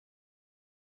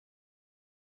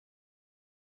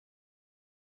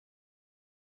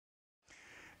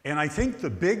And I think the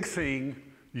big thing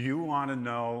you want to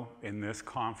know in this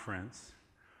conference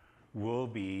will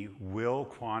be, will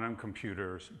quantum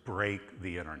computers break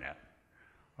the internet?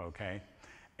 Okay?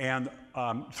 And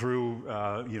through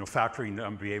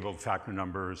be able to factor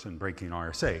numbers and breaking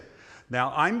RSA.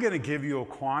 Now, I'm going to give you a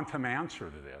quantum answer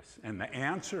to this. And the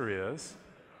answer is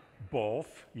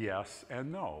both yes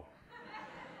and no.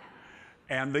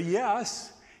 And the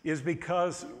yes is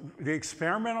because the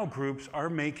experimental groups are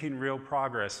making real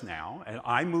progress now. And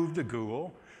I moved to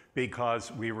Google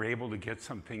because we were able to get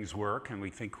some things work and we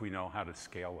think we know how to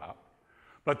scale up.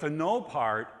 But the no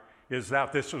part is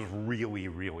that this is really,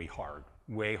 really hard.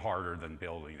 Way harder than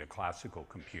building a classical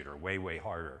computer, way, way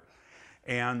harder.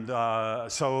 And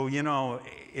so, you know,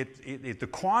 the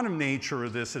quantum nature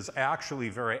of this is actually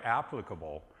very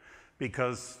applicable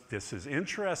because this is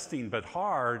interesting but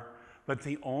hard, but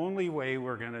the only way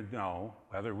we're going to know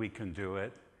whether we can do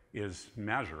it is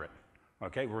measure it.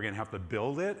 Okay, we're going to have to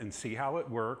build it and see how it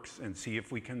works and see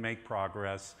if we can make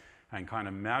progress and kind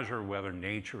of measure whether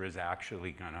nature is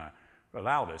actually going to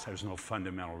allow this. There's no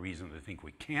fundamental reason to think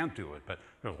we can't do it, but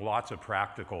there's lots of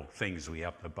practical things we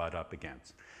have to butt up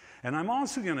against. And I'm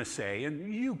also going to say,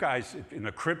 and you guys in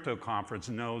the crypto conference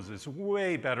knows this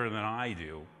way better than I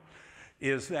do,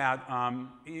 is that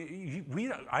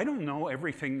I don't know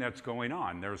everything that's going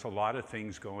on. There's a lot of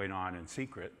things going on in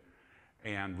secret,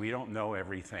 and we don't know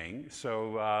everything.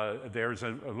 So there's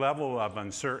a level of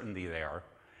uncertainty there.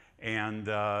 And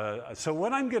so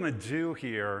what I'm going to do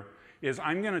here is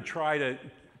I'm going to try to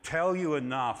tell you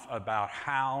enough about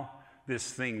how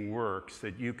this thing works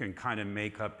that you can kind of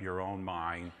make up your own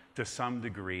mind to some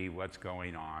degree what's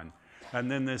going on. And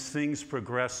then as things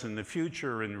progress in the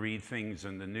future and read things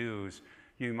in the news,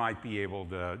 you might be able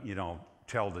to, you know,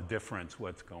 tell the difference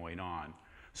what's going on.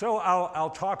 So I'll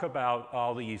talk about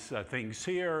all these things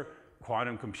here,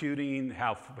 quantum computing,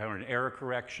 how an error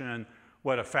correction,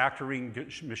 what a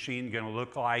factoring machine going to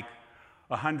look like,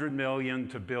 100 million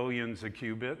to billions of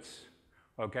qubits,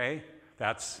 okay?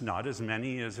 That's not as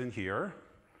many as in here,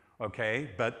 okay?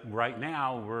 But right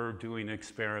now, we're doing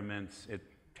experiments at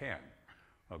 10,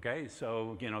 okay?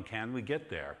 So, you know, can we get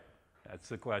there? That's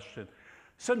the question.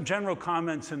 Some general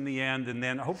comments in the end, and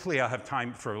then hopefully I'll have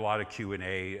time for a lot of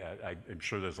Q&A. I'm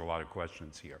sure there's a lot of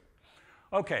questions here.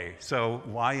 Okay, so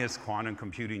why is quantum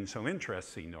computing so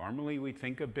interesting? Normally, we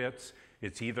think of bits.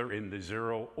 It's either in the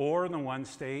 0 or the 1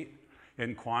 state.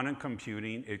 In quantum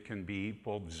computing, it can be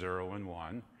both 0 and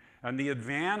 1. And the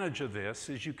advantage of this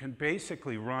is you can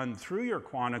basically run through your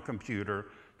quantum computer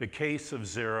the case of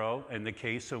 0 and the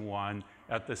case of 1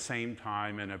 at the same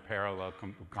time in a parallel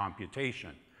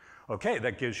computation. Okay,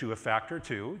 that gives you a factor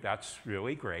 2. That's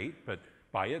really great, but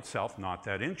by itself, not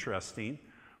that interesting.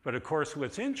 But of course,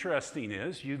 what's interesting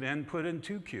is you then put in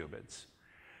 2 qubits.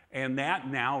 And that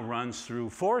now runs through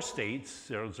 4 states,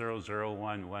 0, 0, 0,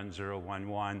 1, 1, 0, 1,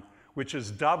 1, which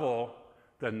is double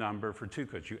the number for 2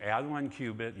 qubits. You add 1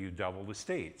 qubit, you double the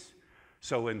states.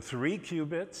 So in 3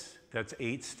 qubits, that's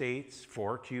 8 states,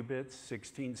 4 qubits,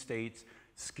 16 states,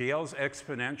 scales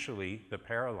exponentially the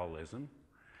parallelism.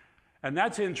 And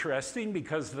that's interesting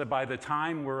because by the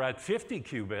time we're at 50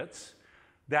 qubits,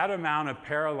 that amount of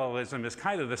parallelism is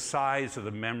kind of the size of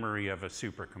the memory of a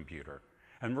supercomputer.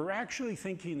 And we're actually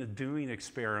thinking of doing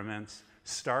experiments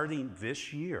starting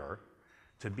this year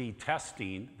to be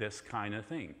testing this kind of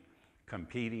thing,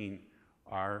 competing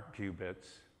our qubits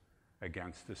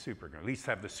against the supercomputer. At least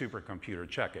have the supercomputer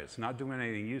check it. It's not doing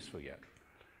anything useful yet.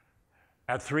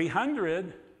 At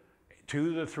 300,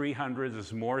 2 to the 300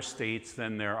 is more states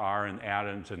than there are in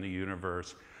atoms in the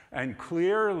universe. And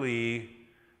clearly,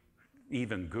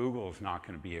 even Google is not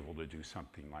going to be able to do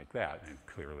something like that. And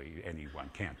clearly, anyone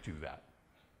can't do that.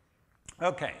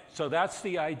 Okay, so that's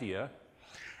the idea.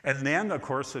 And then, of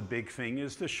course, the big thing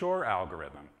is the Shor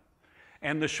algorithm.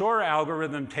 And the Shor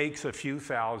algorithm takes a few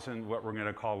thousand, what we're going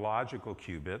to call logical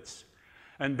qubits.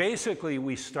 And basically,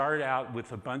 we start out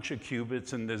with a bunch of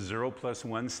qubits in the 0 plus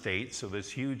 1 state, so this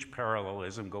huge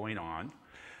parallelism going on.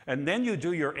 And then you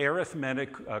do your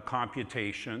arithmetic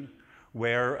computation,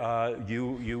 where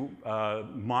you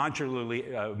modulo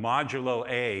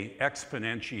A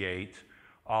exponentiate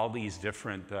all these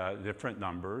different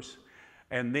numbers.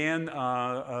 And then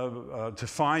to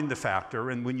find the factor,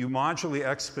 and when you modularly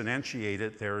exponentiate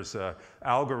it, there's an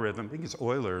algorithm, I think it's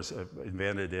Euler's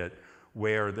invented it,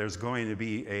 where there's going to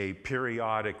be a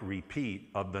periodic repeat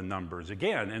of the numbers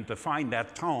again. And to find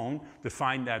that tone, to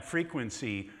find that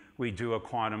frequency, we do a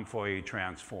quantum Fourier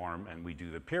transform, and we do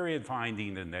the period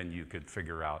finding, and then you could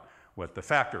figure out what the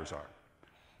factors are.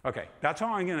 Okay, that's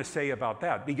all I'm going to say about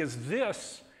that, because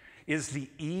this is the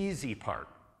easy part.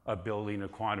 of building a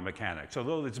quantum mechanics.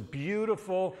 Although it's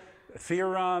beautiful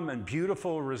theorem and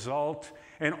beautiful result,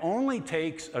 and only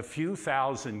takes a few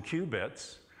thousand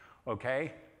qubits,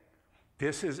 okay?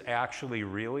 This is actually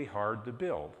really hard to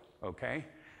build, okay?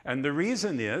 And the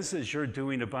reason is you're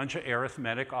doing a bunch of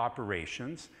arithmetic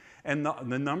operations, and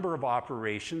the number of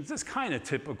operations is kind of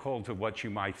typical to what you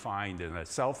might find in a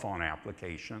cell phone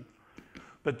application.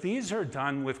 But these are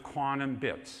done with quantum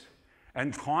bits.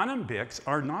 And quantum bits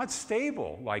are not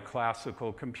stable like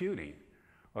classical computing.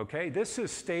 Okay, this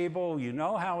is stable, you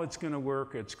know how it's going to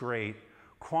work, it's great.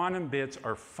 Quantum bits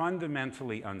are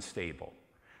fundamentally unstable.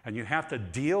 And you have to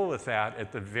deal with that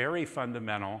at the very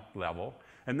fundamental level.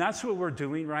 And that's what we're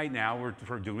doing right now.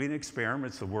 We're doing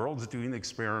experiments. The world's doing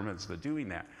experiments that are doing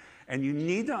that. And you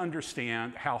need to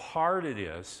understand how hard it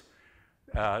is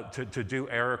to do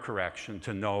error correction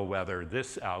to know whether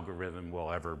this algorithm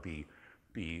will ever be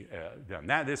done.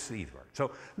 This is easy work.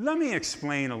 So let me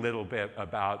explain a little bit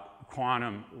about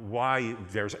quantum, why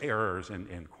there's errors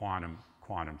in quantum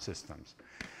systems.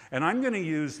 And I'm going to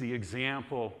use the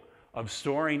example of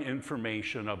storing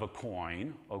information of a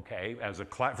coin, okay, as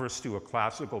first do a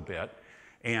classical bit.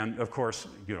 And of course,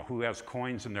 you know, who has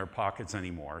coins in their pockets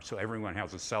anymore? So everyone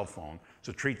has a cell phone.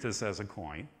 So treat this as a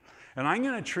coin. And I'm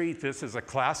going to treat this as a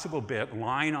classical bit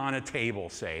lying on a table,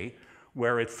 say,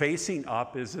 where it facing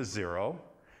up is a 0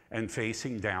 and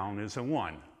facing down is a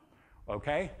 1,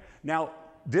 okay? Now,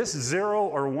 this 0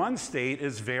 or 1 state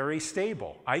is very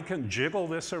stable. I can jiggle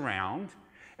this around,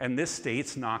 and this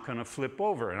state's not going to flip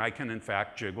over, and I can, in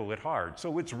fact, jiggle it hard.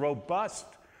 So it's robust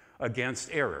against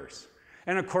errors.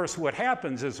 And of course, what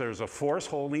happens is there's a force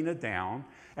holding it down,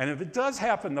 and if it does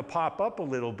happen to pop up a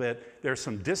little bit, there's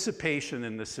some dissipation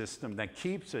in the system that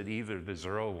keeps it either the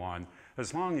 0 or 1,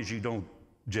 as long as you don't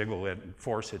jiggle it and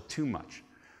force it too much.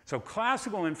 So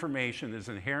classical information is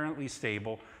inherently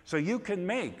stable, so you can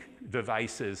make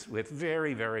devices with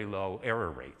very, very low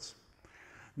error rates.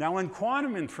 Now, in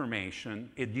quantum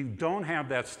information, you don't have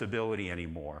that stability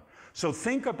anymore. So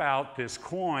think about this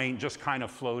coin just kind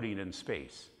of floating in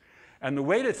space. And the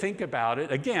way to think about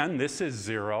it, again, this is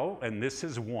 0 and this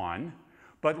is 1,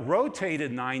 but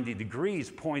rotated 90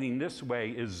 degrees pointing this way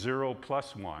is 0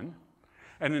 plus 1.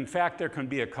 And in fact, there can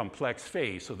be a complex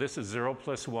phase. So this is 0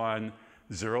 plus 1,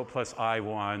 0 plus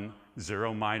I1,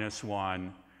 0 minus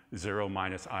 1, 0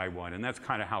 minus I1. And that's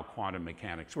kind of how quantum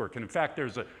mechanics work. And in fact,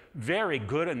 there's a very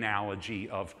good analogy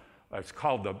of, it's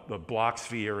called the block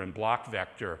sphere and block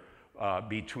vector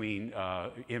between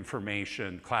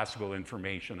information, classical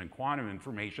information, and quantum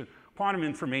information. Quantum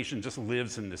information just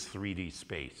lives in this 3D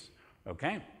space,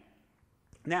 okay?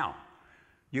 Now,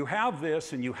 you have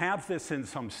this, and you have this in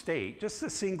some state, just a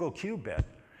single qubit.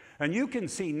 And you can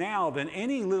see now that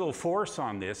any little force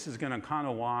on this is going to kind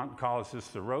of cause this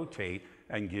to rotate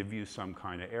and give you some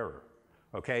kind of error,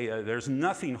 okay? There's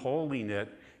nothing holding it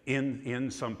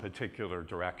in some particular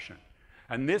direction.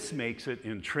 And this makes it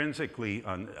intrinsically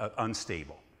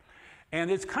unstable.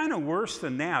 And it's kind of worse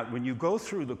than that when you go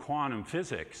through the quantum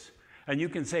physics and you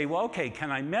can say, well, okay, can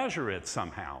I measure it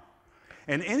somehow?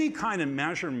 And any kind of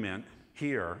measurement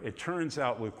here, it turns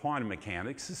out with quantum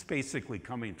mechanics, is basically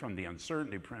coming from the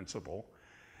uncertainty principle.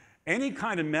 Any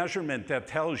kind of measurement that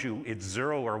tells you it's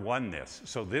 0 or 1 this,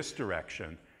 so this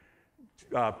direction,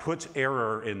 puts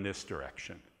error in this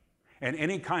direction. And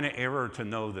any kind of error to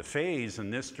know the phase in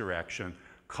this direction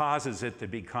causes it to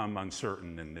become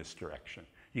uncertain in this direction.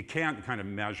 You can't kind of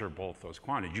measure both those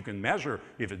quantities. You can measure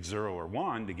if it's 0 or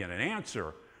 1 to get an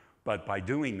answer, but by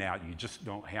doing that, you just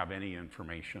don't have any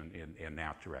information in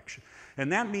that direction.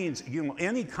 And that means, you know,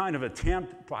 any kind of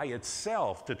attempt by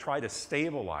itself to try to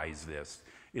stabilize this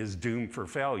is doomed for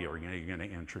failure. You're going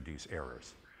to introduce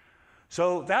errors.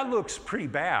 So that looks pretty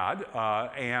bad,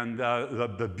 and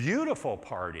the beautiful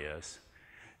part is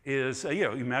you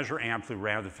know, you measure amplitude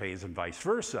around the phase and vice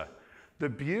versa. The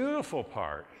beautiful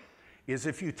part is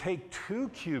if you take 2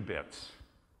 qubits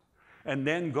and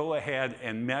then go ahead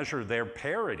and measure their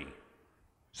parity.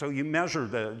 So you measure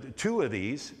the 2 of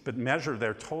these, but measure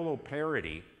their total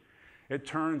parity. It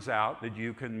turns out that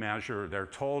you can measure their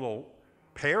total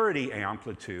parity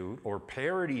amplitude or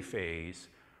parity phase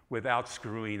without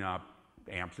screwing up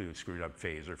amplitude, screwing up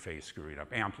phase, or phase screwing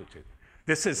up amplitude.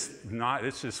 This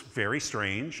is very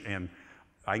strange, and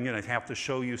I'm going to have to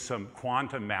show you some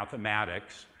quantum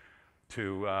mathematics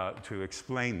to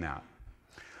explain that.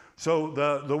 So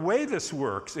the way this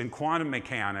works in quantum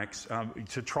mechanics,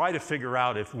 to try to figure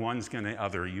out if one's going to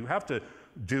other, you have to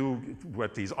do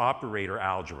what these operator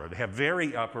algebra. They have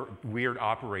very weird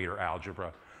operator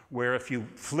algebra, where if you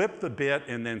flip the bit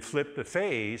and then flip the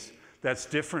phase, that's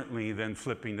differently than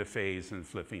flipping the phase and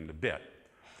flipping the bit.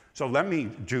 So let me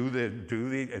do the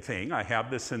thing. I have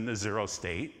this in the 0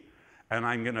 state, and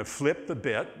I'm going to flip the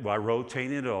bit by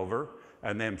rotating it over,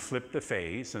 and then flip the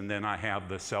phase, and then I have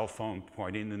the cell phone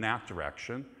pointing in that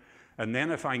direction. And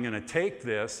then if I'm going to take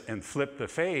this and flip the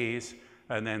phase,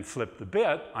 and then flip the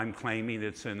bit, I'm claiming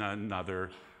it's in another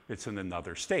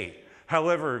state.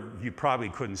 However, you probably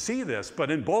couldn't see this, but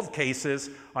in both cases,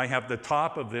 I have the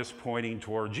top of this pointing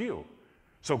towards you.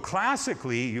 So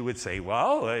classically, you would say,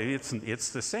 well, it's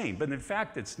the same, but in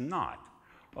fact, it's not,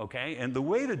 okay? And the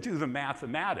way to do the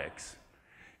mathematics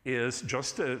is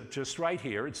just right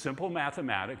here. It's simple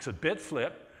mathematics. A bit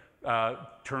flip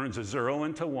turns a 0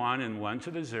 into 1 and 1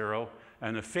 to the 0,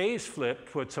 and a phase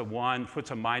flip puts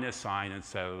a minus sign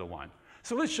instead of the 1.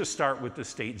 So let's just start with the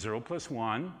state 0 plus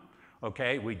 1.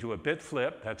 Okay, we do a bit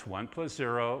flip, that's 1 plus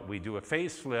 0. We do a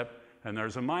phase flip, and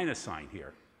there's a minus sign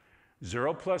here.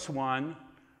 0 plus 1,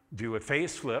 do a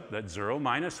phase flip, that's 0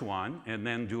 minus 1, and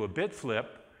then do a bit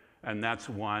flip, and that's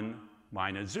 1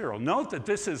 minus 0. Note that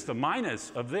this is the minus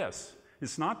of this.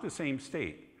 It's not the same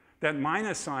state. That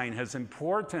minus sign has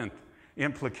important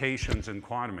implications in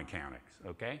quantum mechanics,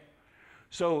 okay?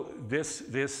 So this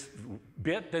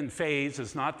bit and phase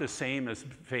is not the same as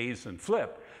phase and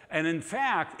flip. And in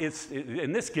fact,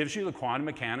 and this gives you the quantum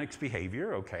mechanics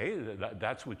behavior, okay?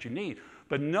 That's what you need.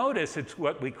 But notice it's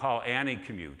what we call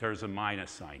anti-commute. There's a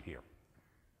minus sign here.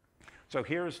 So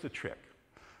here's the trick.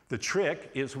 The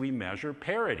trick is we measure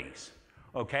parities,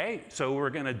 okay? So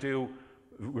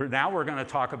now we're going to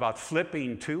talk about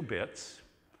flipping 2 bits,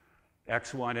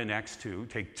 x1 and x2,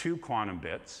 take 2 quantum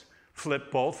bits,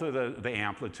 flip both of the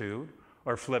amplitude,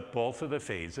 or flip both of the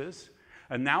phases.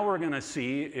 And now we're going to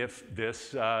see if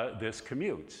this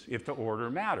commutes, if the order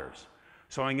matters.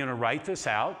 So I'm going to write this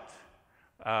out,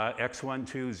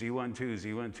 x12, z12,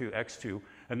 z12, x2.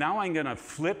 And now I'm going to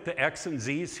flip the x and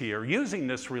z's here using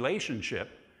this relationship.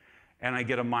 And I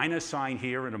get a minus sign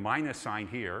here and a minus sign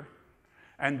here.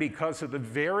 And because of the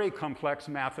very complex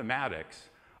mathematics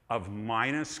of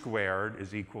minus squared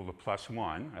is equal to plus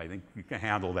 1, I think you can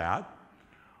handle that.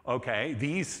 Okay,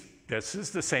 this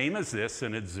is the same as this,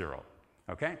 and it's 0.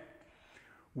 Okay?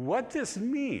 What this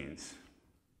means,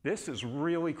 this is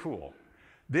really cool.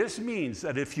 This means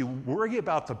that if you worry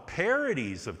about the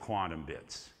parities of quantum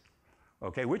bits,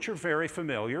 okay, which are very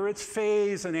familiar, it's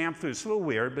phase and amplitude, it's a little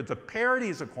weird, but the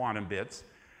parities of quantum bits,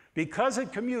 because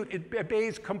it commute, it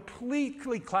obeys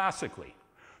completely classically.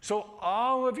 So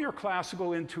all of your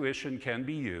classical intuition can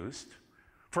be used,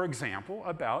 for example,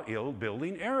 about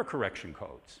building error correction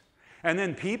codes. And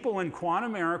then people in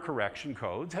quantum error correction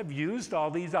codes have used all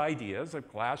these ideas of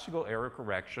classical error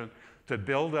correction to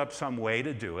build up some way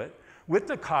to do it, with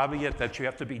the caveat that you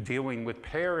have to be dealing with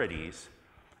parities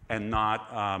and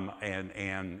not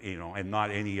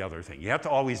not any other thing. You have to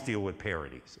always deal with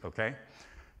parities. Okay,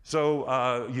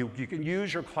 so you can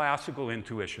use your classical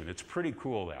intuition. It's pretty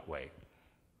cool that way.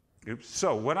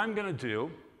 So what I'm going to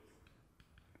do,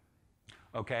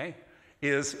 okay,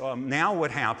 is now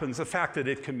what happens, the fact that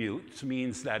it commutes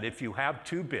means that if you have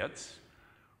 2 bits,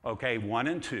 okay, 1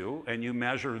 and 2, and you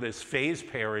measure this phase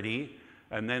parity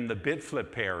and then the bit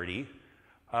flip parity,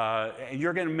 and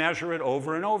you're going to measure it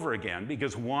over and over again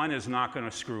because one is not going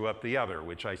to screw up the other,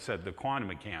 which I said the quantum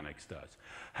mechanics does.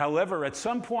 However, at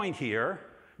some point here,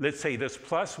 let's say this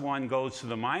plus 1 goes to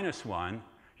the minus 1,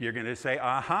 you're going to say,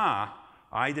 aha,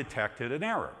 I detected an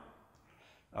error,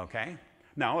 okay?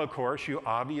 Now, of course, you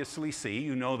obviously see,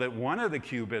 you know that one of the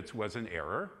qubits was an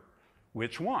error.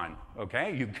 Which one?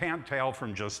 Okay, you can't tell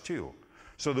from just 2.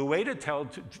 So the way to tell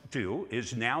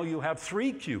is now you have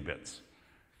 3 qubits.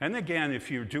 And again,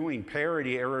 if you're doing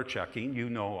parity error checking, you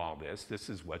know all this. This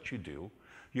is what you do.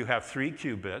 You have 3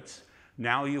 qubits.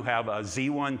 Now you have a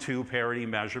Z12 parity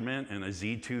measurement and a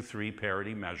Z23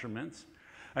 parity measurements.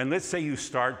 And let's say you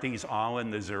start these all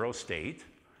in the 0 state,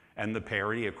 and the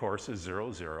parity, of course, is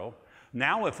 0, 0.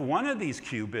 Now, if one of these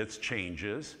qubits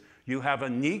changes, you have a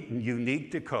unique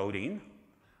decoding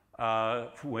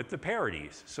with the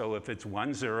parities. So if it's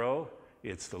 1, 0,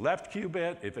 it's the left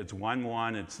qubit. If it's 1,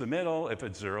 1, it's the middle. If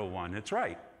it's 0, 1, it's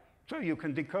right. So you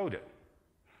can decode it.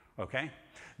 Okay?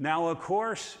 Now, of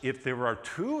course, if there are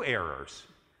 2 errors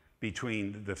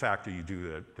between the fact that you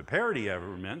do the parity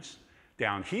measurements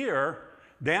down here,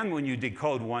 then when you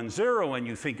decode 1, 0 and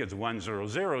you think it's 1, 0,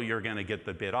 0, you're going to get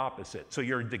the bit opposite. So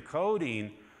your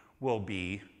decoding will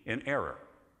be in error.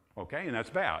 Okay? And that's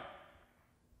bad.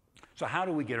 So how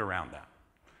do we get around that?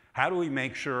 How do we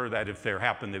make sure that if there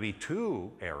happen to be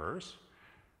 2 errors,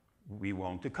 we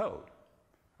won't decode?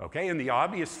 Okay? And the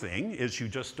obvious thing is you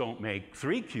just don't make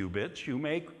 3 qubits, you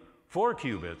make 4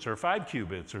 qubits or 5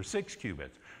 qubits or 6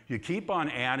 qubits. You keep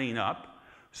on adding up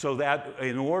So that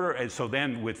in order, and so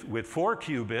then with 4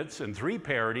 qubits and 3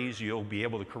 parities, you'll be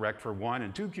able to correct for 1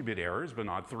 and 2 qubit errors, but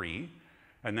not 3.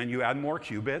 And then you add more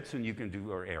qubits and you can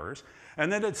do errors.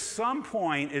 And then at some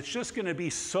point, it's just going to be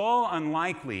so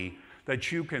unlikely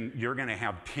that you're going to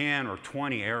have 10 or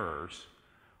 20 errors,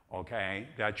 okay,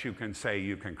 that you can say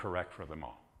you can correct for them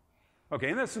all.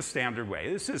 Okay, and that's the standard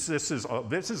way. This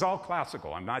is all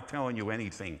classical. I'm not telling you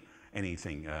anything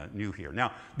new here.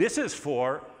 Now, this is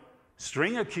for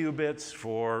string of qubits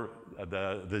for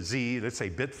the Z, let's say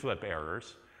bit flip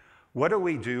errors. What do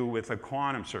we do with a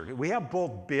quantum circuit? We have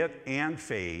both bit and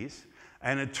phase,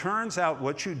 and it turns out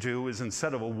what you do is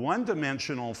instead of a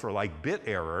one-dimensional for like bit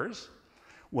errors,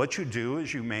 what you do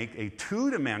is you make a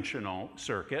two-dimensional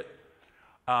circuit,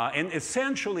 and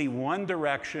essentially one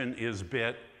direction is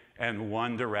bit and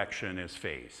one direction is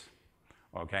phase.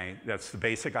 Okay, that's the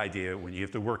basic idea. When you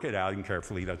have to work it out and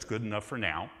carefully, that's good enough for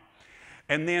now.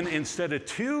 And then instead of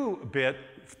 2-bit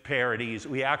parities,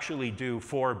 we actually do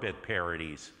 4-bit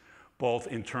parities, both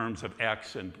in terms of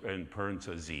X and in terms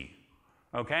of Z.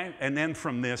 Okay? And then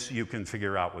from this, you can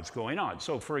figure out what's going on.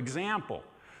 So for example,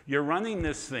 you're running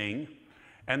this thing,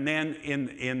 and then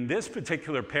in this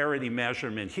particular parity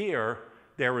measurement here,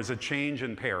 there was a change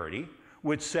in parity,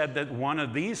 which said that one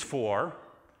of these 4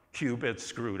 qubits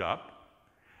screwed up.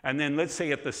 And then let's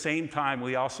say at the same time,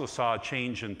 we also saw a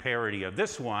change in parity of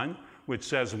this one, which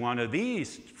says one of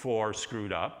these 4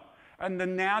 screwed up. And the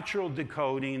natural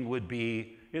decoding would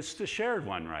be, it's the shared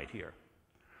one right here.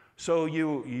 So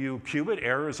you qubit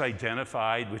errors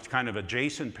identified with kind of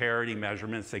adjacent parity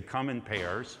measurements. They come in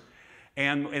pairs.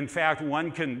 And in fact,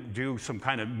 one can do some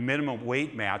kind of minimum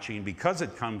weight matching because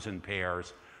it comes in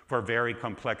pairs for very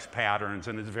complex patterns,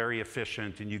 and it's very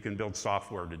efficient, and you can build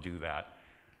software to do that.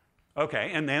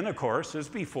 Okay, and then of course, as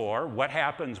before, what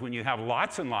happens when you have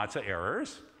lots and lots of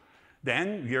errors?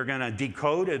 Then you're going to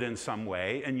decode it in some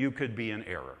way, and you could be an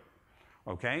error.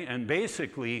 Okay, and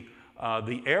basically,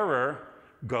 the error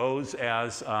goes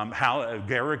as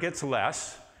error gets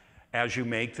less as you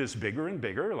make this bigger and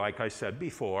bigger, like I said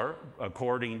before,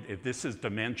 if this is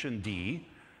dimension D,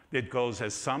 it goes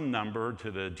as some number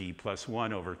to the D plus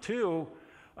 1 over 2,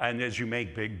 and as you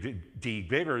make D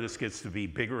bigger, this gets to be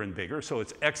bigger and bigger, so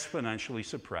it's exponentially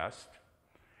suppressed.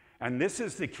 And this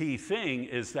is the key thing,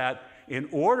 is that in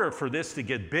order for this to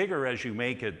get bigger as you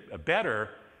make it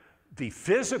better, the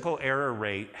physical error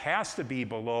rate has to be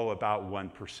below about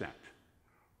 1%,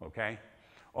 okay?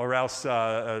 Or else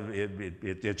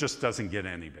it just doesn't get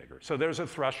any bigger. So there's a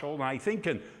threshold, and I think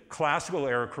in classical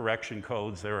error correction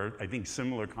codes, there are, I think,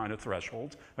 similar kind of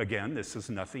thresholds. Again, this is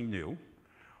nothing new,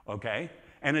 okay?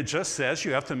 And it just says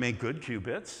you have to make good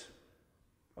qubits,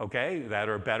 okay, that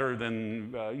are better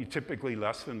than, typically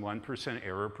less than 1%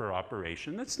 error per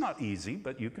operation. That's not easy,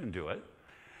 but you can do it.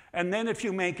 And then if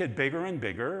you make it bigger and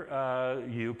bigger,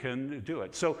 you can do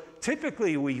it. So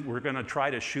typically, we're going to try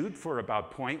to shoot for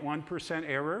about 0.1%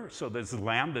 error. So this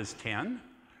lambda is 10.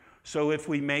 So if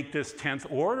we make this 10th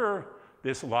order,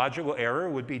 this logical error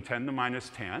would be 10 to the minus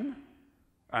 10.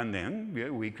 And then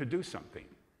we could do something,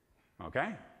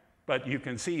 okay? But you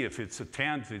can see if it's a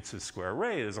 10th, it's a square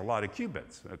array. There's a lot of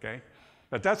qubits, okay?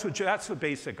 But that's the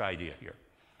basic idea here,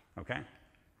 okay?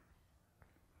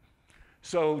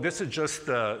 So this is just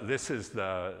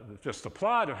the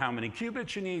plot of how many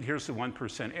qubits you need. Here's the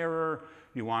 1% error.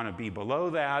 You want to be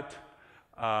below that.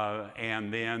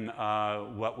 And then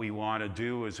what we want to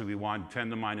do is we want 10 to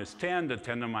the minus 10 to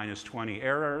 10 to the minus 20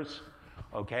 errors,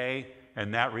 okay?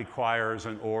 And that requires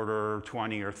an order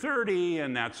 20 or 30,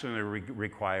 and that's going to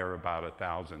require about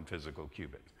 1,000 physical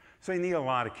qubits. So you need a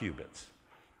lot of qubits,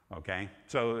 okay?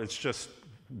 So it's just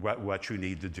what you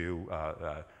need to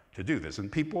do this.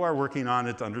 And people are working on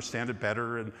it to understand it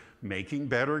better and making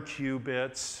better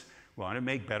qubits. We want to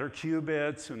make better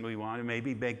qubits, and we want to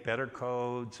maybe make better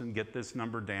codes and get this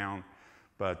number down.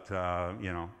 But,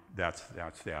 you know, that's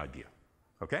the idea.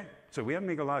 Okay? So we have to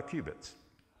make a lot of qubits.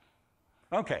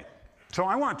 Okay. So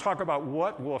I want to talk about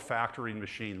what will a factoring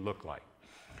machine look like.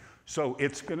 So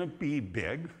it's going to be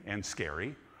big and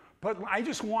scary. But I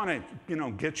just want to, you know,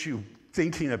 get you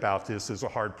thinking about this as a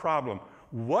hard problem.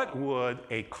 What would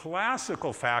a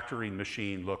classical factoring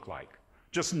machine look like?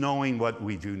 Just knowing what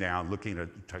we do now, looking at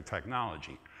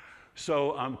technology.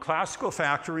 So classical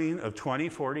factoring of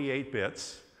 2048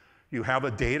 bits, you have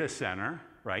a data center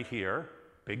right here,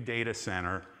 big data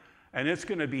center, and it's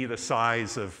going to be the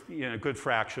size of, you know, a good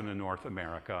fraction of North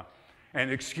America.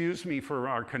 And excuse me for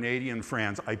our Canadian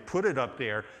friends, I put it up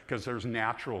there because there's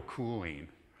natural cooling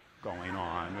going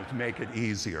on to make it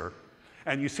easier.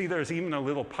 And you see there's even a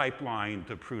little pipeline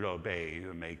to Prudhoe Bay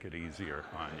to make it easier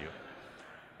on you.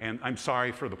 And I'm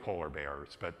sorry for the polar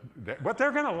bears, but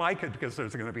they're going to like it because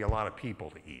there's going to be a lot of people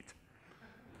to eat.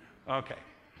 Okay.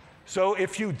 So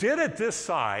if you did it this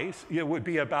size, it would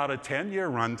be about a 10-year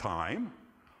runtime,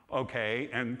 okay,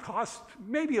 and cost,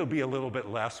 maybe it'll be a little bit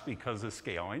less because of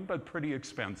scaling, but pretty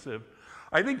expensive.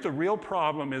 I think the real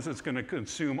problem is it's going to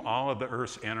consume all of the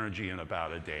Earth's energy in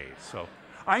about a day. So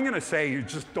I'm going to say you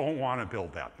just don't want to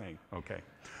build that thing, okay?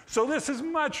 So this is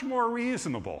much more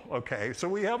reasonable, okay? So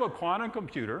we have a quantum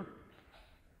computer,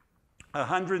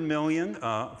 100 million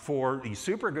for the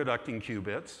superconducting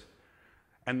qubits,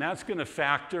 and that's going to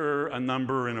factor a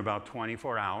number in about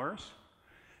 24 hours.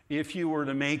 If you were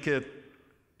to make it,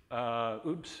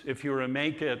 if you were to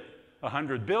make it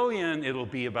 100 billion, it'll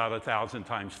be about 1,000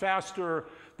 times faster.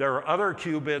 There are other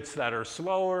qubits that are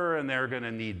slower, and they're going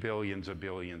to need billions of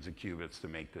qubits to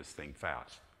make this thing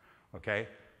fast, okay?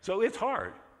 So it's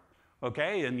hard,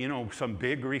 okay? And, you know, some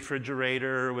big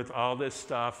refrigerator with all this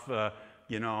stuff,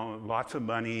 you know, lots of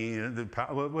money,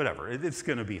 whatever. It's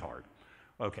going to be hard.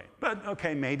 Okay, but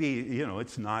okay, maybe, you know,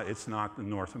 it's not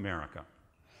North America.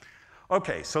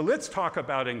 Okay, so let's talk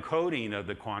about encoding of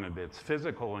the quantum bits,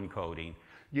 physical encoding.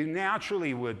 You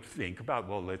naturally would think about,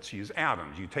 well, let's use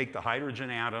atoms. You take the hydrogen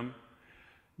atom,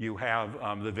 you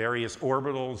have the various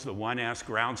orbitals, the 1s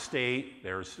ground state,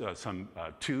 there's some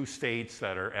 2 states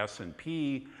that are s and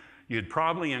p. You'd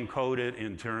probably encode it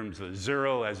in terms of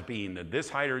 0 as being this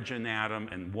hydrogen atom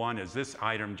and 1 as this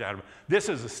hydrogen atom. This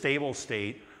is a stable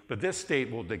state. But this state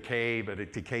will decay, but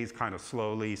it decays kind of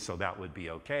slowly, so that would be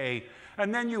okay.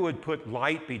 And then you would put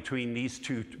light between these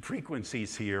 2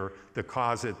 frequencies here to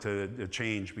cause it to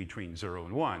change between 0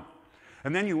 and 1.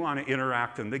 And then you want to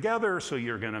interact them together, so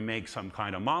you're going to make some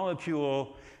kind of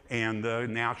molecule, and the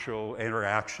natural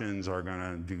interactions are going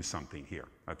to do something here.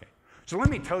 Okay. So let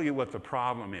me tell you what the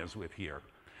problem is with here,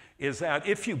 is that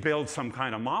if you build some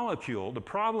kind of molecule, the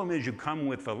problem is you come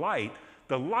with the light.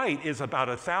 The light is about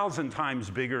 1,000 times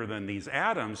bigger than these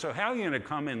atoms, so how are you going to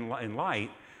come in light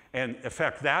and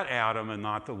affect that atom and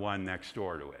not the one next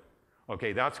door to it?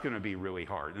 Okay, that's going to be really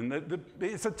hard. And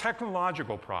it's a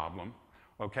technological problem,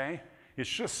 okay? It's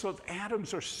just so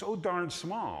atoms are so darn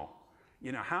small.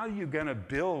 You know, how are you going to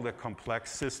build a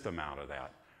complex system out of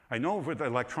that? I know with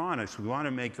electronics, we want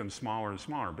to make them smaller and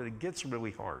smaller, but it gets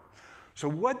really hard. So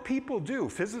what people do,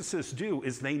 physicists do,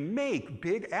 is they make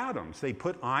big atoms. They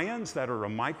put ions that are a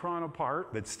micron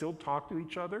apart that still talk to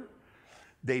each other.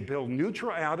 They build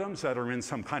neutral atoms that are in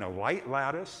some kind of light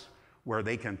lattice where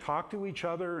they can talk to each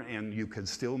other and you can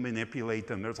still manipulate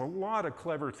them. There's a lot of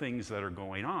clever things that are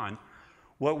going on.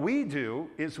 What we do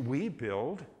is we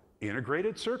build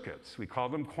integrated circuits. We call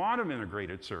them quantum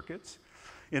integrated circuits.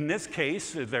 In this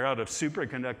case, they're out of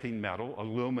superconducting metal,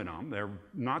 aluminum. They're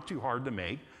not too hard to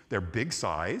make. They're big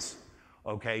size.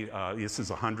 Okay, this is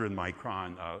 100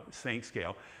 micron Planck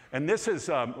scale. And this is,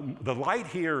 the light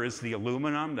here is the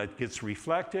aluminum that gets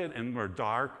reflected, and where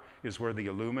dark is where the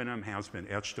aluminum has been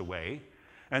etched away.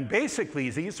 And basically,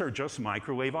 these are just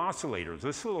microwave oscillators.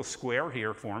 This little square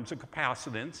here forms a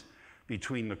capacitance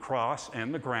between the cross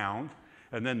and the ground.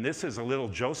 And then this is a little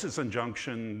Josephson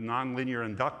junction nonlinear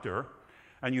inductor.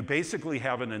 And you basically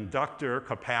have an inductor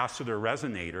capacitor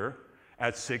resonator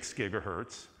at 6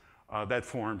 gigahertz that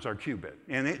forms our qubit.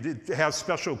 And it has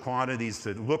special quantities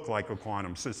that look like a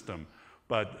quantum system.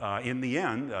 But in the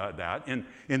end,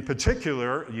 in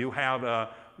particular, you have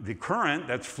the current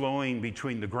that's flowing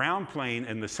between the ground plane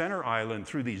and the center island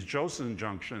through these Josephson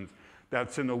junctions.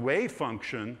 That's in a wave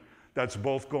function that's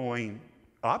both going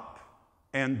up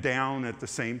and down at the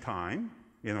same time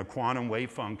in a quantum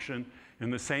wave function, in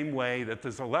the same way that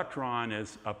this electron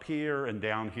is up here and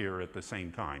down here at the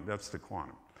same time. That's the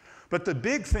quantum. But the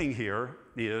big thing here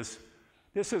is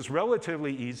this is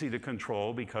relatively easy to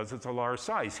control because it's a large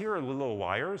size. Here are the little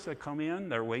wires that come in.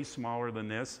 They're way smaller than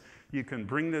this. You can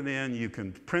bring them in. You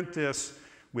can print this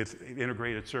with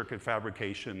integrated circuit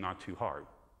fabrication, not too hard.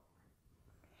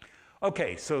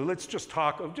 Okay, so let's just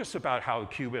talk just about how a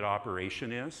qubit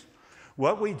operation is.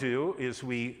 What we do is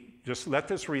we just let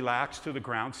this relax to the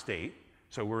ground state.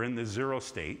 So we're in the 0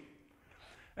 state.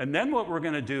 And then what we're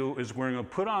going to do is we're going to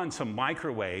put on some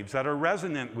microwaves that are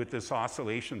resonant with this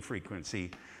oscillation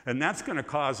frequency. And that's going to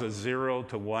cause a 0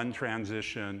 to 1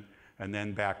 transition and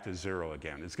then back to 0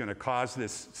 again. It's going to cause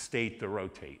this state to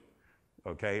rotate,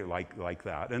 okay, like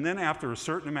that. And then after a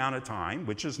certain amount of time,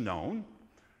 which is known,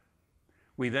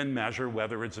 we then measure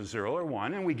whether it's a 0 or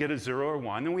 1, and we get a 0 or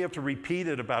 1, and we have to repeat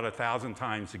it about 1,000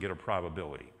 times to get a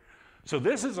probability. So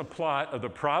this is a plot of the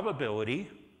probability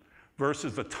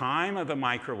versus the time of the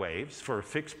microwaves for a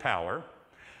fixed power.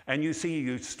 And you see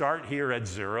you start here at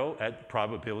 0, at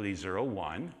probability 0,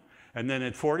 1. And then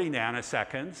at 40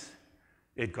 nanoseconds,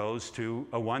 it goes to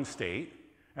a 1 state.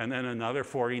 And then another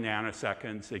 40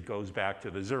 nanoseconds, it goes back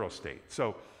to the 0 state.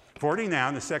 So 40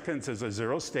 nanoseconds is a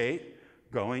 0 state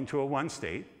going to a 1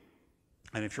 state.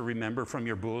 And if you remember from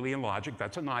your Boolean logic,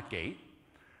 that's a NOT gate.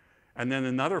 And then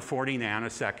another 40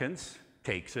 nanoseconds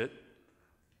takes it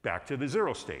back to the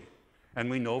 0 state. And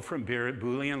we know from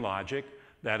Boolean logic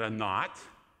that a NOT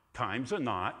times a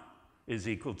NOT is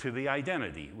equal to the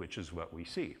identity, which is what we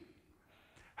see.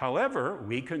 However,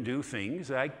 we can do things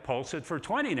like pulse it for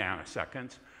 20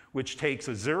 nanoseconds, which takes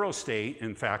a 0 state,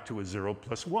 in fact, to a 0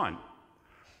 plus 1.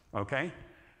 Okay?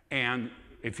 And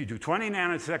if you do 20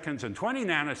 nanoseconds and 20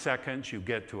 nanoseconds, you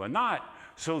get to a NOT.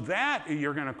 So that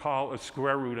you're going to call a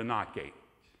square root of NOT gate.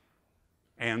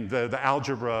 And the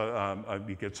algebra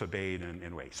gets obeyed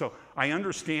in ways. So I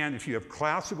understand if you have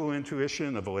classical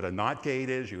intuition of what a NOT gate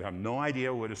is, you have no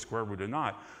idea what a square root of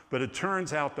NOT. But it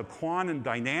turns out the quantum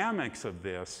dynamics of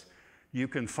this, you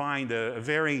can find a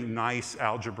very nice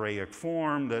algebraic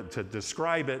form to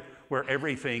describe it where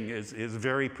everything is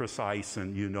very precise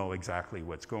and you know exactly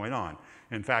what's going on.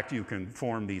 In fact, you can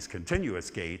form these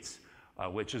continuous gates,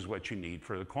 which is what you need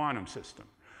for the quantum system.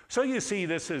 So you see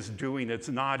this is doing, it's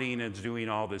nodding, it's doing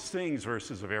all these things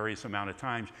versus a various amount of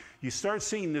times. You start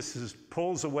seeing this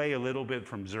pulls away a little bit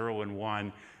from 0 and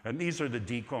 1, and these are the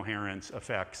decoherence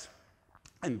effects.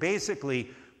 And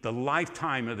basically, the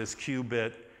lifetime of this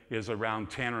qubit is around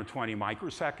 10 or 20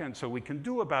 microseconds, so we can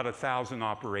do about 1,000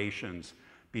 operations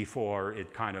before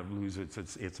it kind of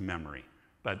loses its memory.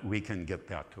 But we can get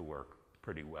that to work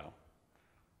pretty well.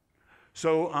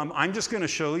 So I'm just going to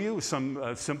show you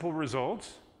some simple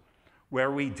results where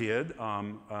we did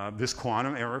this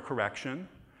quantum error correction.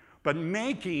 But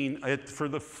making it for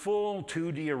the full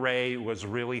 2D array was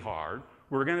really hard.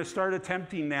 We're going to start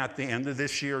attempting that at the end of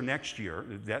this year, next year.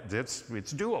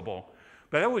 It's doable.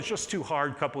 But that was just too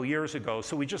hard a couple years ago,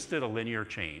 so we just did a linear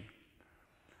chain.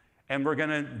 And we're going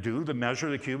to do the measure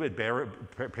the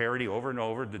qubit parity over and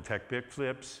over, detect bit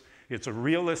flips. It's a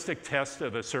realistic test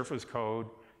of a surface code.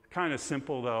 Kind of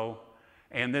simple, though.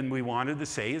 And then we wanted to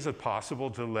say, is it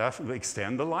possible to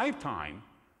extend the lifetime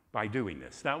by doing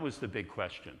this? That was the big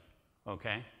question,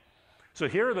 okay? So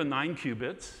here are the 9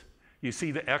 qubits. You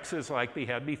see the x's like we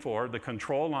had before. The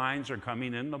control lines are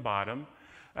coming in the bottom.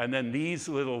 And then these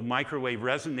little microwave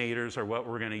resonators are what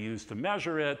we're going to use to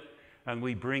measure it. And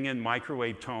we bring in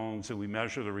microwave tones, and we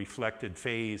measure the reflected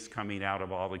phase coming out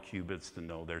of all the qubits to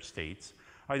know their states.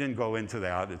 I didn't go into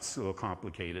that. It's a little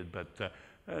complicated, but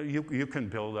you can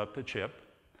build up the chip.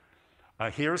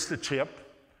 Here's the chip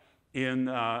in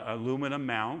aluminum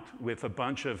mount with a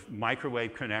bunch of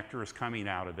microwave connectors coming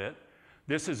out of it.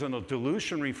 This is a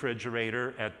dilution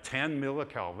refrigerator at 10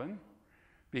 millikelvin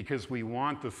because we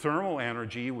want the thermal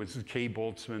energy, which is K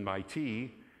Boltzmann by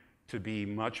T, to be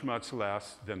much, much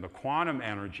less than the quantum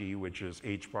energy, which is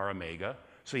h bar omega.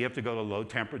 So you have to go to low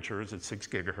temperatures at 6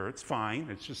 gigahertz. Fine,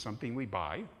 it's just something we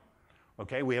buy.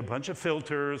 Okay, we have a bunch of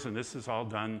filters, and this is all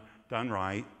done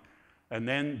right. And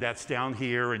then that's down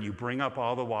here, and you bring up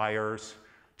all the wires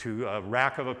to a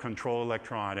rack of control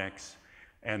electronics,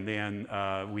 and then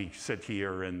we sit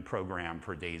here and program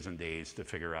for days and days to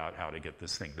figure out how to get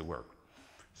this thing to work.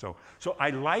 So I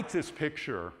like this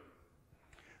picture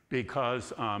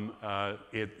because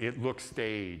it looks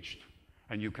staged,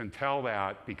 and you can tell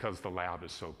that because the lab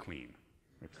is so clean.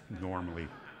 It's normally,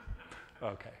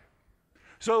 okay.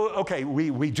 So, okay,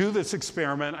 we do this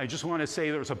experiment. I just want to say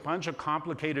there's a bunch of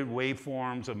complicated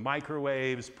waveforms of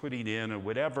microwaves putting in or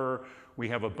whatever. We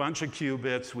have a bunch of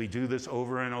qubits. We do this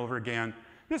over and over again.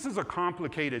 This is a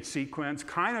complicated sequence,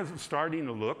 kind of starting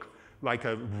to look like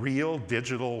a real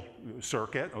digital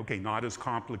circuit. Okay, not as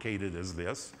complicated as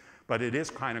this, but it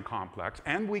is kind of complex,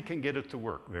 and we can get it to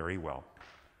work very well.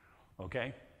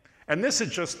 Okay? And this is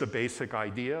just the basic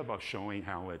idea about showing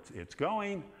how it's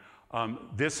going.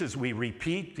 We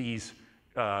repeat these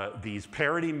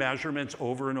parity measurements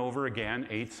over and over again,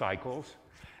 8 cycles.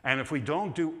 And if we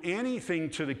don't do anything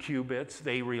to the qubits,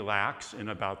 they relax in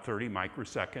about 30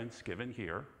 microseconds, given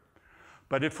here.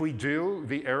 But if we do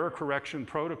the error correction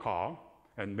protocol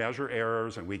and measure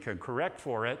errors and we can correct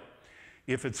for it,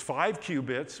 if it's 5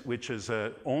 qubits, which is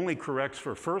only corrects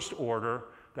for first order,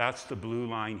 that's the blue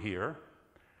line here.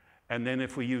 And then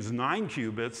if we use 9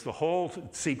 qubits, the whole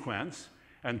sequence,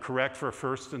 and correct for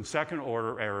first and second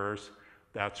order errors,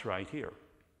 that's right here.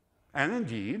 And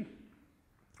indeed,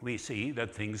 we see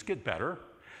that things get better.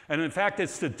 And in fact,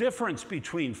 it's the difference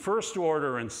between first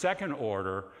order and second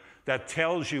order that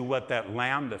tells you what that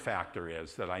lambda factor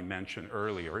is that I mentioned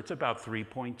earlier. It's about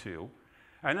 3.2.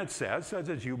 And it says that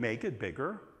as you make it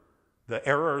bigger, the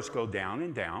errors go down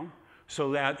and down. So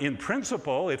that in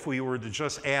principle, if we were to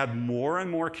just add more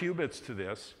and more qubits to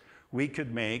this, we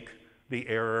could make the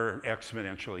error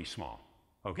exponentially small.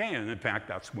 Okay, and in fact,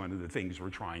 that's one of the things we're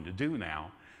trying to do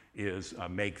now, is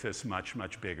make this much,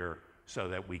 much bigger so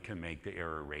that we can make the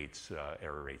error rates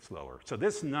lower. So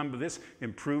this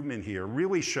improvement here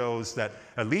really shows that,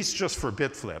 at least just for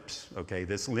bit flips, okay,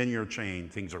 this linear chain,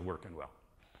 things are working well.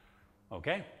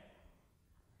 Okay?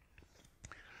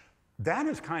 That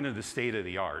is kind of the state of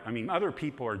the art. I mean, other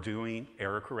people are doing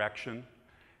error correction,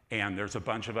 and there's a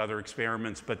bunch of other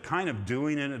experiments, but kind of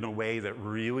doing it in a way that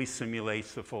really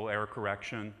simulates the full error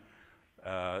correction,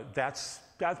 that's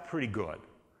pretty good.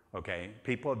 Okay,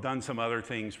 people have done some other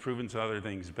things, proven some other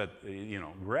things, but you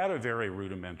know, we're at a very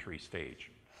rudimentary stage,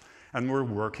 and we're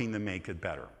working to make it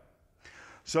better.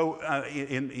 So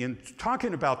in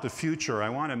talking about the future, I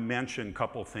want to mention a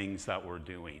couple things that we're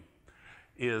doing.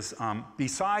 Is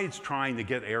besides trying to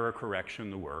get error correction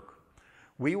to work,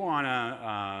 we want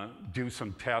to do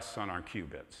some tests on our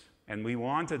qubits, and we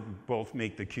want to both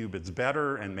make the qubits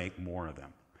better and make more of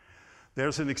them.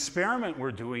 There's an experiment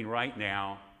we're doing right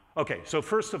now. Okay, so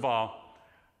first of all,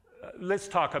 let's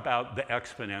talk about the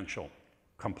exponential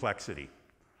complexity.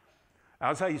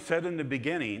 As I said in the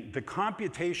beginning, the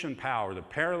computation power, the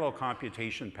parallel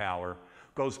computation power,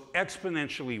 goes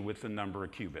exponentially with the number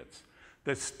of qubits.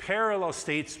 This parallel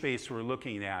state space we're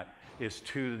looking at is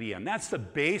 2 to the n. That's the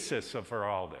basis for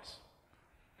all this.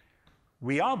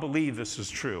 We all believe this is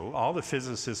true. All the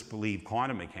physicists believe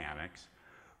quantum mechanics,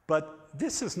 but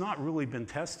this has not really been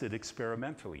tested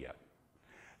experimentally yet.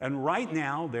 And right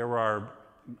now, there are,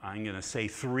 I'm going to say,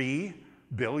 $3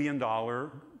 billion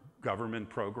government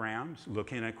programs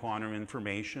looking at quantum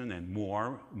information, and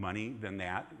more money than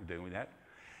that doing that.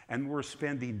 And we're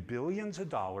spending billions of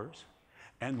dollars,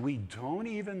 and we don't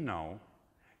even know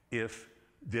if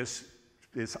this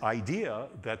idea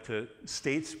that the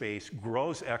state space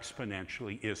grows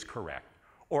exponentially is correct,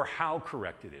 or how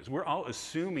correct it is. We're all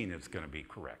assuming it's going to be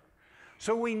correct.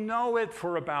 So we know it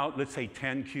for about, let's say,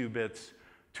 10 qubits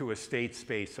to a state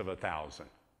space of 1,000,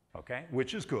 okay?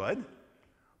 Which is good,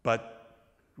 but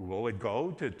will it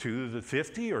go to 2 to the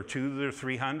 50 or 2 to the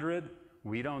 300?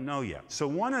 We don't know yet. So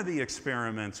one of the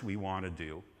experiments we want to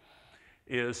do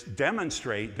is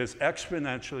demonstrate this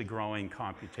exponentially growing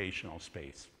computational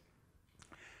space.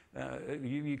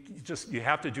 You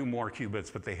have to do more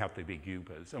qubits, but they have to be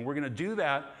qubits. And we're going to do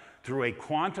that through a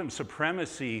quantum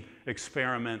supremacy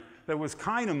experiment that was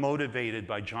kind of motivated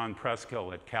by John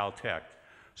Preskill at Caltech.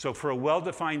 So for a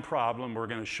well-defined problem, we're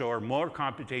going to show more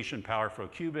computation power for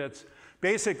qubits.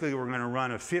 Basically, we're going to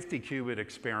run a 50-qubit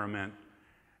experiment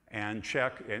and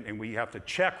check, and we have to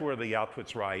check where the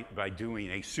output's right by doing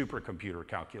a supercomputer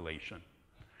calculation.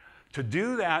 To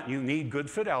do that, you need good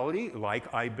fidelity,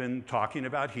 like I've been talking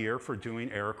about here for doing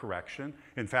error correction.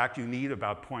 In fact, you need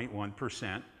about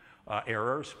 0.1%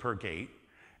 errors per gate.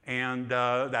 And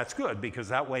that's good, because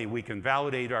that way we can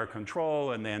validate our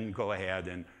control and then go ahead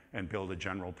and build a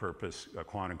general purpose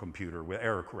quantum computer with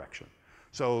error correction.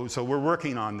 So we're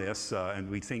working on this, and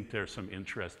we think there's some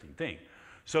interesting thing.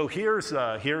 So here's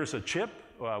a chip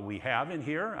we have in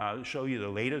here. I'll show you the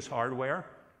latest hardware.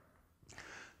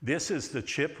 This is the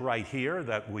chip right here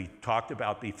that we talked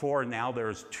about before. Now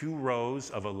there's 2 rows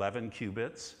of 11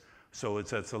 qubits, so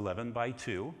it's 11 by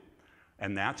 2.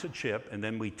 And that's a chip, and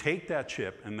then we take that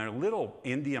chip, and they're little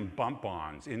indium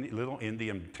bump-ons, little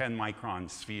indium 10-micron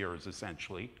spheres,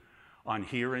 essentially, on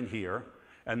here and here.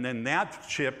 And then that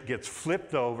chip gets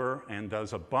flipped over and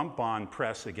does a bump-on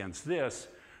press against this,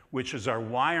 which is our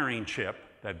wiring chip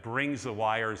that brings the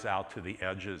wires out to the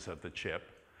edges of the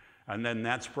chip. And then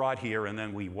that's brought here, and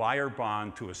then we wire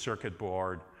bond to a circuit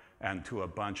board and to a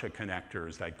bunch of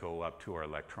connectors that go up to our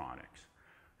electronics.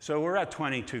 So we're at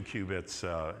 22 qubits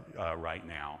right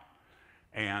now.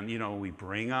 And you know, we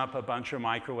bring up a bunch of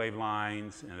microwave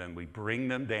lines, and then we bring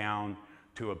them down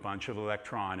to a bunch of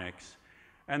electronics.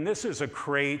 And this is a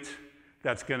crate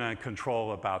that's going to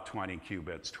control about 20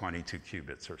 qubits, 22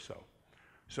 qubits or so.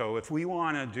 So if we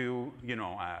want to do, you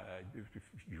know, if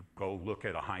you go look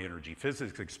at a high-energy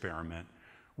physics experiment,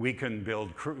 we can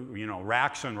build, you know,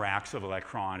 racks and racks of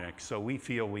electronics. So we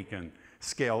feel we can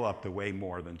scale up to way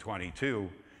more than 22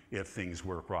 if things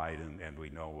work right and we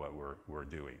know what we're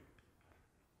doing.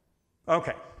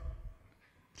 Okay,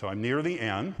 so I'm near the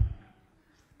end.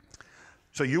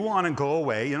 So you want to go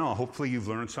away, you know, hopefully you've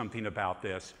learned something about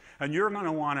this, and you're going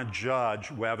to want to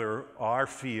judge whether our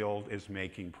field is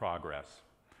making progress.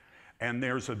 And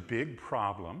there's a big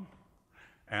problem,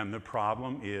 and the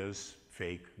problem is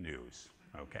fake news,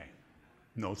 okay?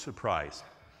 No surprise.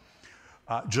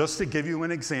 Just to give you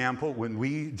an example, when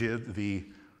we did the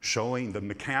showing the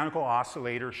mechanical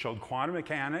oscillator showed quantum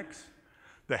mechanics.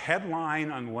 The headline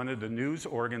on one of the news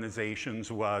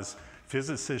organizations was,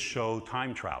 physicists show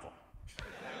time travel.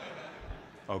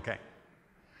 Okay.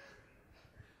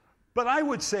 But I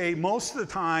would say most of the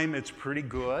time it's pretty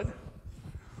good.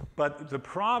 But the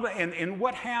problem, and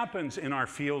what happens in our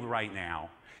field right now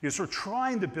is we're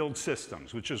trying to build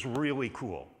systems, which is really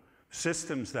cool,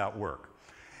 systems that work.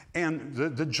 And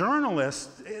the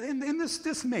journalists, and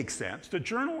this makes sense, the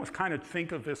journalists kind of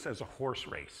think of this as a horse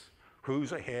race.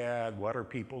 Who's ahead? What are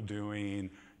people doing?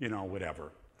 You know,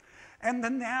 whatever. And the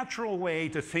natural way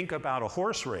to think about a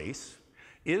horse race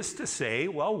is to say,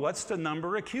 well, what's the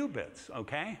number of qubits,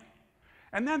 okay?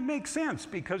 And that makes sense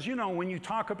because, you know, when you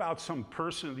talk about some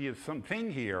person,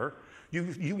 something here,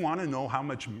 you want to know how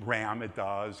much RAM it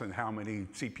does and how many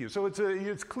CPUs. So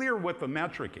it's clear what the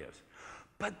metric is.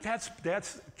 But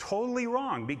that's totally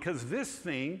wrong because this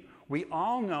thing, we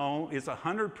all know, is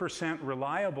 100%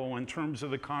 reliable in terms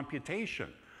of the computation.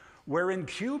 Where in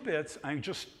qubits,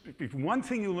 one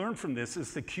thing you learn from this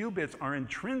is the qubits are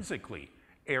intrinsically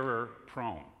error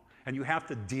prone, and you have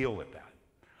to deal with that.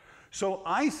 So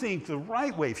I think the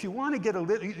right way, if you want to get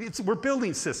we're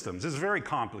building systems, it's very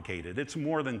complicated, it's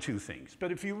more than two things.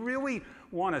 But if you really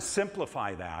want to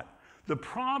simplify that, the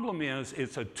problem is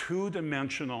it's a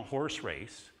two-dimensional horse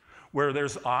race where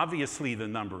there's obviously the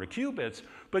number of qubits,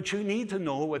 but you need to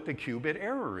know what the qubit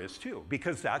error is too,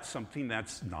 because that's something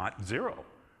that's not zero,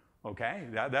 okay?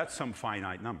 That's some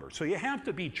finite number. So you have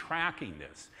to be tracking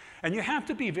this. And you have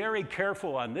to be very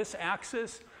careful on this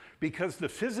axis because the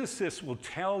physicists will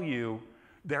tell you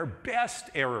their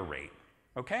best error rate,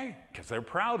 okay? Because they're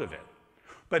proud of it.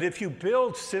 But if you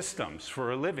build systems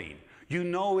for a living, you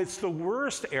know it's the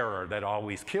worst error that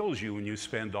always kills you when you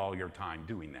spend all your time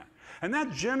doing that. And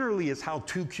that generally is how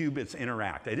two qubits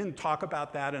interact. I didn't talk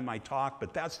about that in my talk,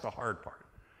 but that's the hard part.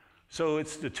 So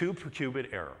it's the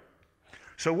two-qubit error.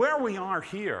 So where we are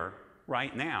here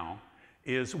right now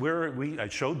is where I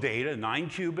showed data, 9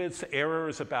 qubits, the error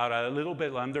is about a little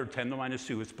bit under 10 to the minus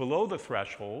 2. It's below the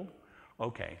threshold,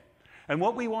 okay. And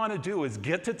what we want to do is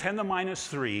get to 10 to the minus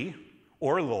 3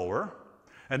 or lower,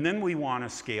 and then we want to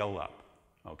scale up.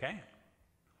 Okay?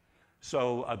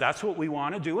 So that's what we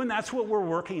want to do, and that's what we're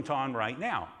working on right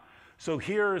now. So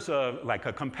here's like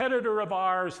a competitor of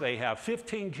ours. They have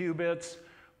 15 qubits,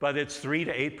 but it's 3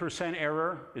 to 8%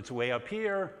 error. It's way up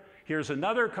here. Here's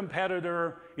another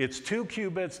competitor. It's 2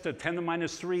 qubits to 10 to the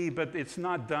minus 3, but it's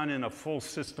not done in a full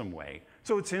system way.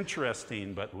 So it's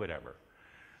interesting, but whatever.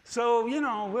 So, you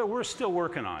know, we're still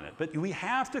working on it. But we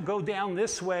have to go down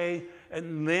this way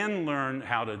and then learn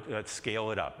how to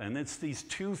scale it up. And it's these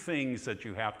two things that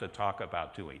you have to talk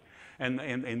about doing.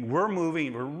 And we're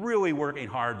really working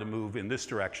hard to move in this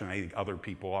direction. I think other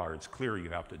people are. It's clear you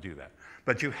have to do that.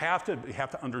 But you have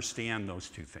to understand those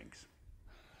two things.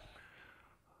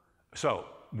 So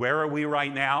where are we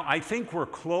right now? I think we're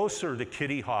closer to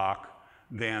Kitty Hawk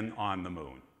than on the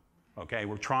moon. Okay,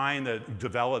 we're trying to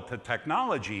develop the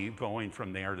technology going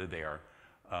from there to there,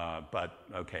 but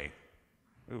okay.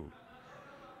 Ooh.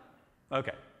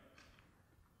 Okay.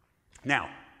 Now,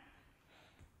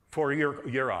 for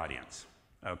your audience,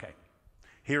 okay.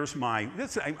 Here's I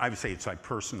would say it's my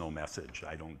personal message.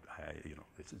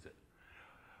 This is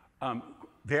it.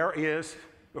 There is,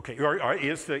 okay,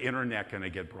 is the internet going to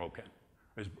get broken?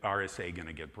 Is RSA going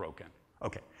to get broken?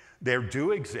 Okay, there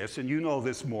do exist, and you know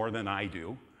this more than I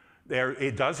do.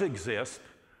 It does exist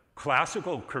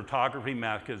classical cryptography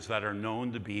methods that are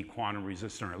known to be quantum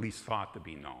resistant, or at least thought to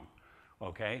be known.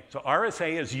 Okay? So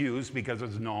RSA is used because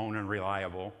it's known and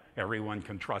reliable. Everyone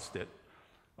can trust it.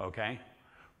 Okay?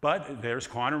 But there's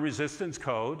quantum resistance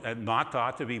code and not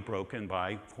thought to be broken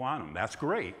by quantum. That's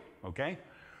great. Okay?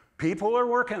 People are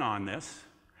working on this.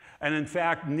 And in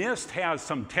fact, NIST has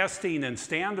some testing and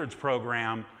standards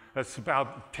program that's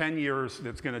about 10 years,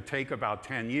 that's going to take about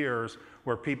 10 years,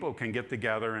 where people can get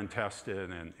together and test it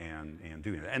and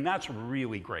do it. And that's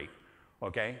really great,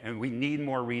 okay? And we need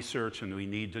more research, and we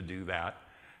need to do that.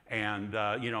 And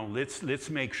you know, let's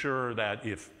make sure that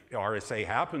if RSA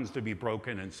happens to be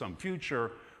broken in some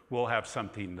future, we'll have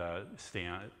something to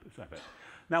stand.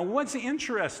 Now, what's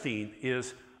interesting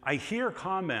is I hear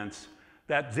comments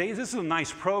that this is a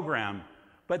nice program,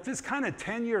 but this kind of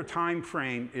 10-year time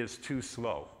frame is too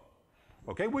slow.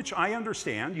 Okay, which I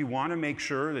understand. You want to make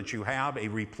sure that you have a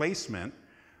replacement,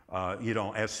 you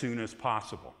know, as soon as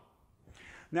possible.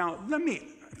 Now,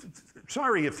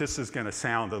 sorry if this is going to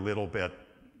sound a little bit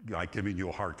like giving you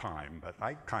a hard time, but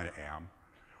I kind of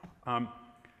am.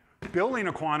 Building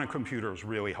a quantum computer is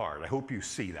really hard. I hope you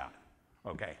see that,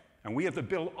 okay? And we have to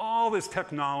build all this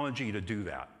technology to do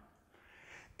that.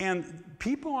 And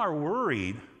people are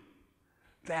worried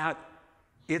that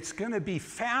it's going to be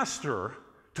faster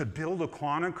to build a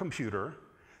quantum computer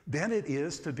than it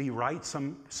is to write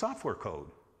some software code.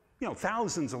 You know,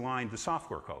 thousands of lines of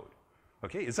software code.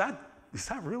 Okay, is that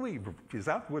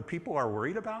what people are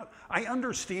worried about? I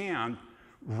understand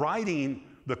writing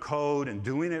the code and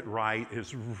doing it right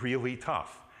is really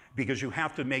tough because you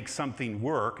have to make something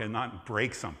work and not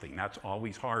break something. That's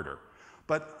always harder.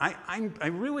 But I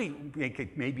really make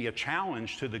it maybe a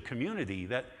challenge to the community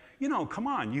that, you know, come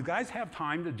on, you guys have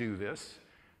time to do this.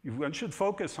 You should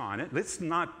focus on it. Let's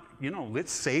not, you know,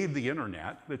 let's save the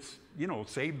internet. Let's, you know,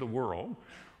 save the world,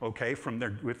 okay,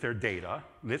 with their data.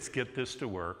 Let's get this to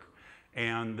work.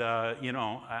 And, you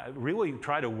know, really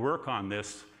try to work on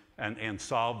this and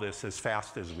solve this as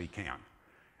fast as we can.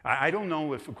 I don't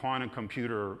know if a quantum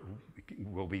computer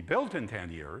will be built in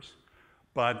 10 years,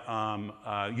 but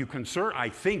I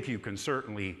think you can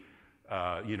certainly,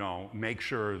 you know, make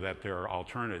sure that there are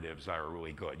alternatives that are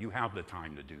really good. You have the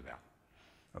time to do that.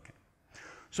 Okay.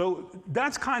 So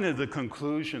that's kind of the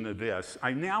conclusion of this.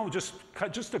 I now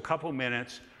just a couple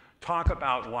minutes talk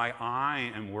about why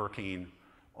I am working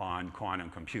on quantum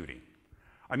computing.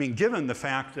 I mean, given the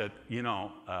fact that, you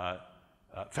know,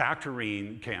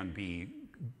 factoring can be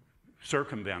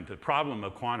circumvented, the problem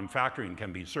of quantum factoring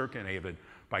can be circumvented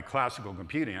by classical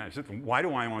computing. I said, why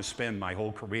do I want to spend my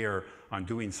whole career on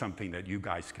doing something that you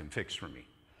guys can fix for me?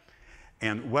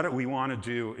 And what we want to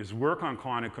do is work on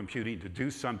quantum computing to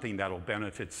do something that will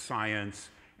benefit science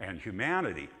and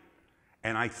humanity.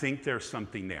 And I think there's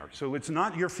something there. So it's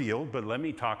not your field, but let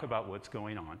me talk about what's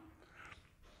going on.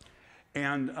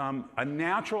 And a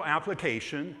natural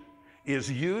application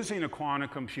is using a quantum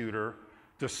computer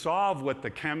to solve what the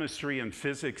chemistry and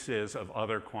physics is of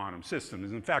other quantum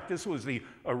systems. In fact, this was the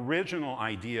original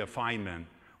idea of Feynman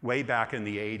way back in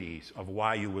the 80s of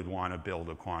why you would want to build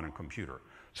a quantum computer.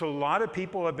 So a lot of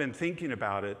people have been thinking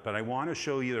about it, but I want to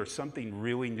show you there's something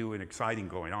really new and exciting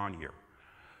going on here.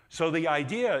 So the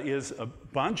idea is a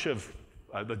bunch of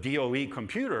the DOE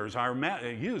computers are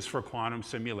used for quantum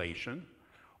simulation,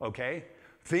 okay?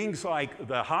 Things like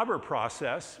the Haber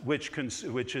process, which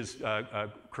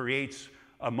creates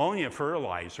ammonia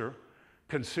fertilizer,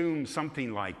 consumes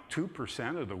something like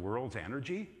 2% of the world's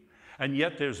energy, and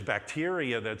yet there's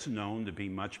bacteria that's known to be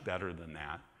much better than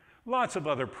that. Lots of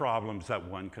other problems that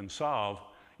one can solve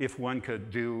if one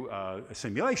could do a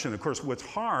simulation. Of course, what's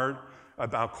hard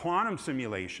about quantum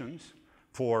simulations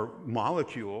for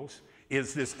molecules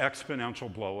is this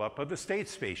exponential blow-up of the state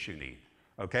space you need.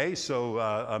 Okay, so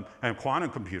and a quantum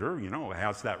computer, you know,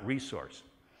 has that resource.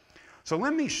 So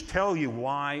let me tell you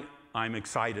why I'm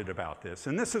excited about this.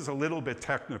 And this is a little bit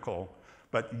technical,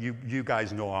 but you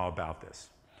guys know all about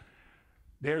this.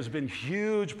 There's been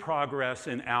huge progress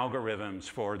in algorithms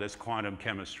for this quantum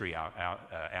chemistry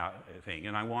thing,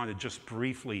 and I want to just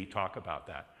briefly talk about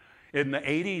that. In the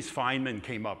 80s, Feynman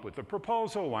came up with a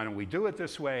proposal, why don't we do it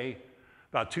this way?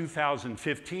 About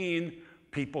 2015,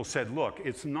 people said, look,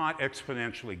 it's not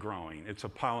exponentially growing. It's a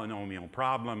polynomial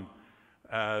problem.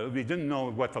 We didn't know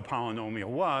what the polynomial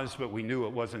was, but we knew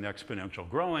it wasn't exponential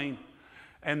growing.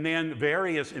 And then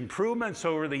various improvements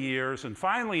over the years, and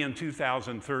finally in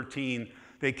 2013,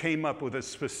 they came up with a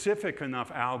specific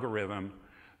enough algorithm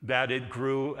that it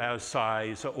grew as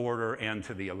size order n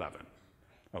to the 11.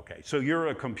 Okay, so you're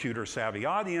a computer savvy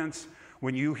audience.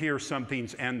 When you hear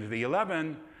something's n to the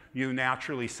 11, you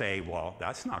naturally say, well,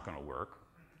 that's not going to work.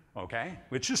 Okay,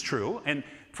 which is true. And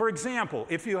for example,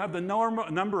 if you have the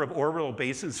number of orbital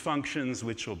basis functions,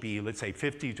 which will be, let's say,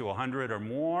 50 to 100 or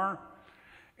more,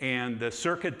 and the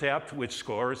circuit depth, which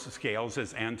scales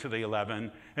as n to the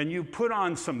 11, and you put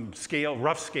on some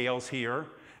rough scales here,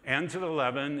 n to the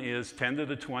 11 is 10 to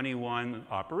the 21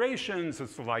 operations.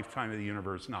 It's the lifetime of the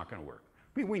universe, not going to work.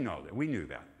 We know that. We knew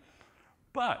that.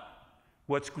 But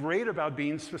what's great about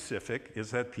being specific is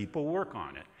that people work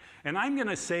on it. And I'm going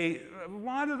to say a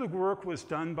lot of the work was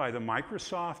done by the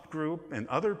Microsoft group and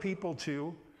other people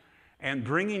too, and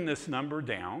bringing this number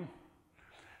down.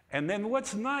 And then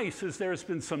what's nice is there's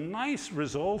been some nice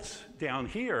results down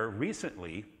here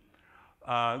recently,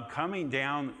 coming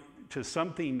down to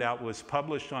something that was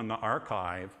published on the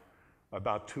archive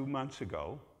about 2 months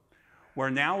ago, where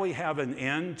now we have an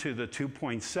n to the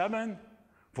 2.7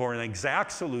 for an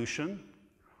exact solution,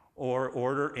 or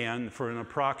order n for an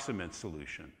approximate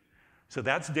solution. So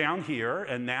that's down here,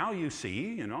 and now you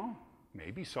see, you know,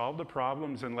 maybe solve the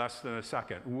problems in less than a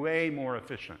second. Way more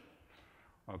efficient,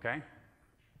 okay?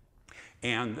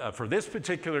 And for this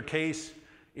particular case,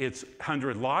 it's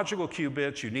 100 logical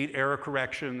qubits. You need error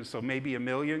corrections, so maybe 1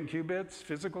 million qubits,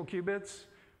 physical qubits,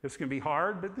 It's going to be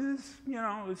hard, but this, you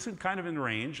know, it's kind of in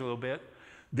range a little bit.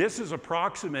 This is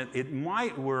approximate. It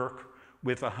might work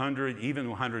with 100, even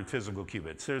 100 physical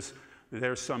qubits.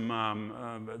 There's some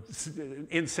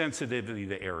insensitivity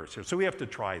to errors here. So we have to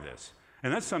try this.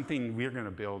 And that's something we're going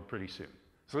to build pretty soon.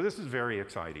 So this is very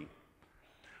exciting.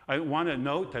 I want to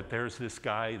note that there's this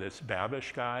guy, this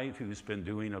Babish guy, who's been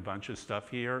doing a bunch of stuff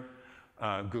here.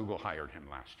 Google hired him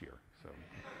last year. So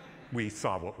we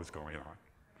saw what was going on.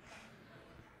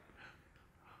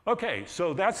 Okay,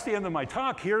 so that's the end of my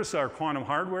talk. Here's our quantum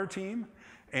hardware team.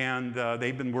 And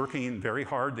they've been working very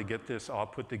hard to get this all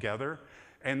put together.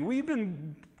 And we've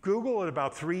been Google at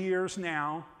about 3 years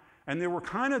now. And they were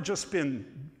just been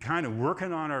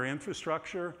working on our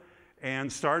infrastructure.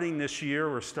 And starting this year,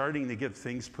 we're starting to get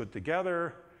things put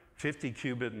together,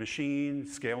 50-qubit machine,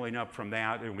 scaling up from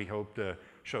that, and we hope to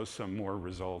show some more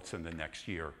results in the next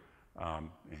year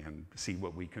and see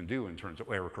what we can do in terms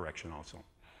of error correction also.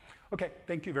 Okay,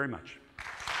 thank you very much.